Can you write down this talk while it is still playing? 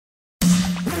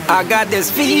I got this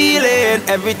feeling,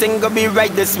 everything gonna be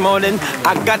right this morning.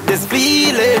 I got this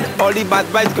feeling, all the bad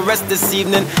vibes go rest this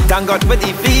evening. Thank God for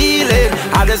the feeling,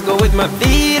 I just go with my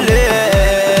feeling,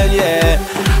 yeah.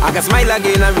 I can smile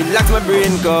again and relax my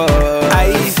brain, cause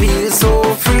I feel so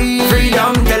free.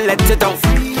 Freedom to let it out,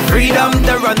 freedom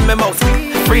to run my mouth,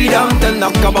 freedom to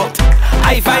knock about.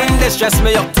 I find this stress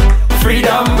me out,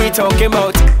 freedom we talking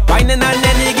about. Finding on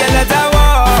any girl that I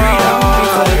want, freedom we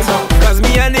talking about. Cause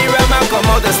me and the Rama come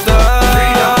out the start,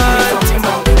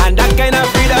 and that kind of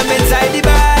freedom inside the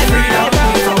band.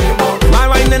 Man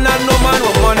whining and no man,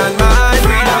 woman and man.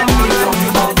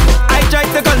 I try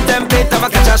to contemplate, if I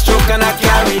catch a stroke and I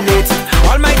can't relate.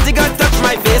 Almighty God touch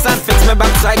my face and fix my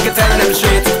back so I can tell them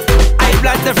straight. I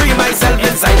plan to free myself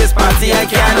inside this party, I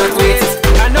cannot wait.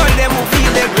 And all them who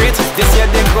feel they're great, this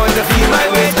year they're going to feel my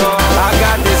weight. I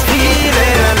got this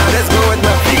feeling, and I just go with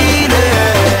my feeling,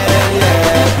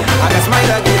 yeah. I can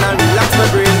smile again and relax my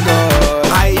brain, cause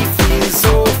I feel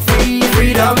so free.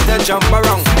 Freedom to jump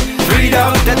around,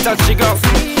 freedom to touch the ground,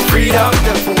 freedom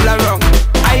to fool around.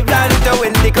 I plan to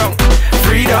win the crown,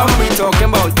 freedom we talking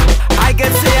about. I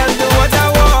can say and do what I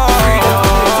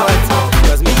want,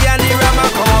 cause me and the Rama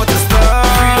come out to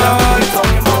start,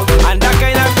 and that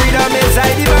kind of freedom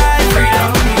inside the band.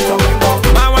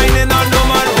 Man whining on no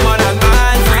man, woman and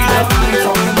man.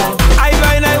 I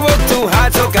find I work too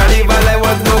hard, so carnival I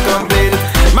want no complaint.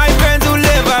 My friends who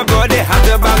live abroad, they have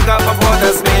to bank up a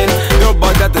border Spain. No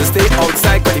bother to stay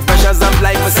outside, cause the pressures of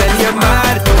life will send you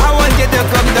mad. I want you to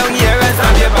come down here and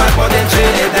stamp your passport in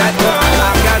Trinidad.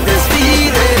 I got this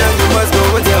feeling, and you must go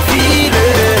with your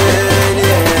feeling,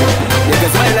 yeah. You can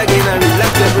smile again and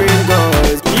relax your brain,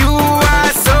 cause you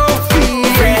are so free.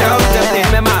 Freedom to play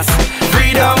my mask,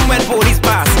 freedom when police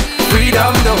pass,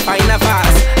 freedom to find a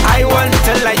fast. I want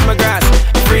to light my grass,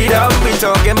 freedom we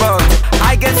talking about.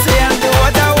 I can say and do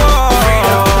what I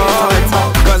want,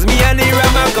 cause me and the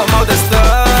Rama come out the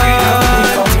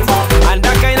start, and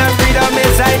that kind of freedom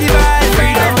inside the band.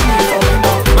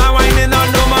 Man whining on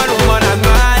no man, woman and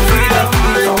man.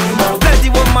 Plenty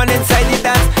woman inside the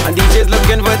dance, and DJs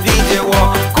looking for DJ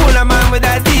war. Cool a man with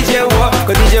that DJ war,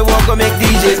 cause DJ war go make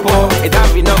DJs poor. It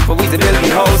have enough for we to build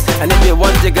the house, and if you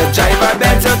want to get jive our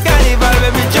bed. So carnival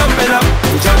when we jumping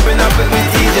up with me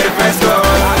DJ Fresco.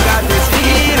 I got this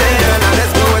feeling, and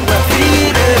let's go with my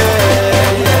feeling,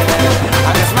 yeah.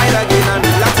 I can smile again and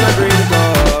relax my brain,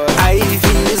 cause I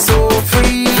feel so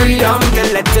free. Freedom to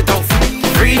let it out,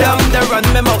 freedom to run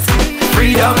my mouth,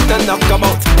 freedom to knock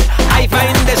about. I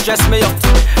find this stress me out,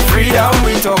 freedom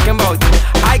we talking about.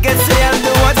 I can say and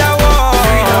do what